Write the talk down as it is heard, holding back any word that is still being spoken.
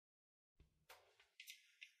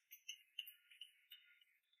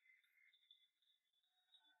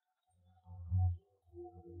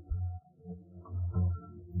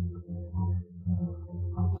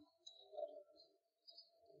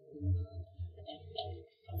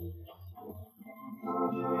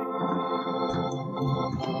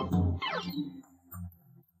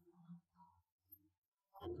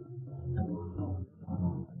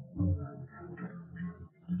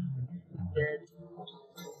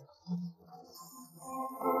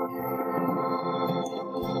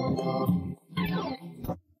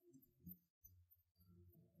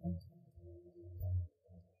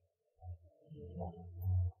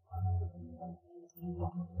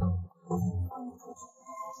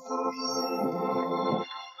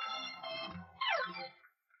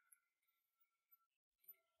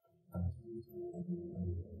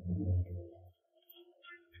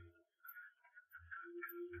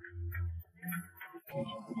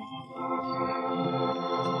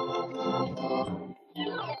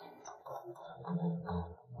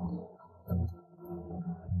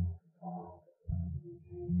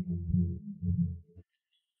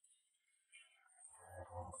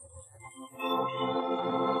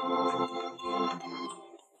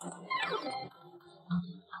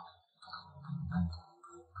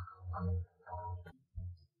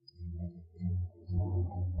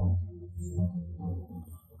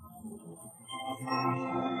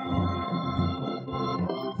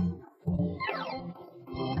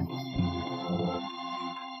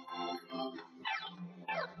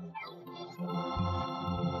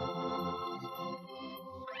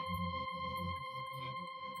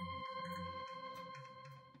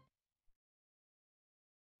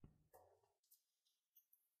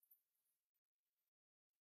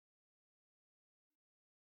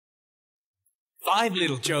Five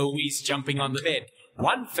little Joeys jumping on the bed.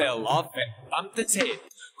 One fell off and bumped its head.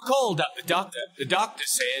 Called up the doctor. The doctor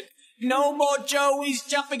said, "No more Joeys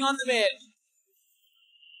jumping on the bed."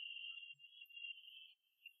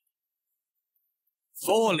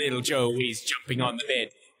 Four little Joeys jumping on the bed.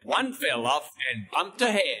 One fell off and bumped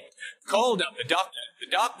her head. Called up the doctor. The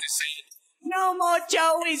doctor said, "No more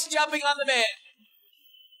Joeys jumping on the bed."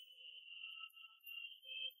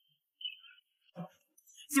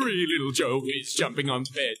 Three little Joeys jumping on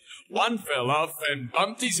the bed. One fell off and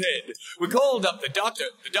bumped his head. We called up the doctor.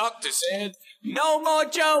 The doctor said, "No more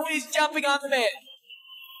Joeys jumping on the bed."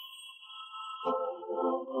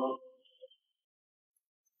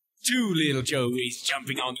 Two little Joeys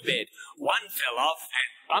jumping on the bed. One fell off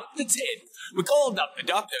and bumped its head. We called up the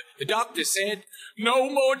doctor. The doctor said, "No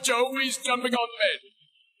more Joeys jumping on the bed."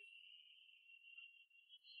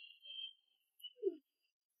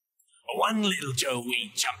 One little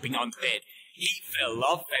Joey jumping on the bed. He fell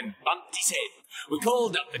off and bumped his head. We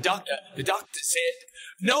called up the doctor. The doctor said,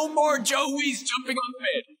 "No more Joeys jumping on the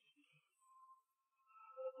bed."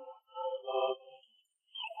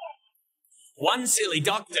 One silly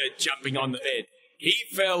doctor jumping on the bed. He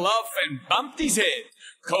fell off and bumped his head.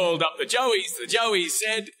 Called up the Joeys. The Joeys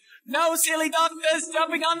said, "No silly doctors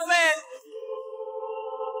jumping on the bed."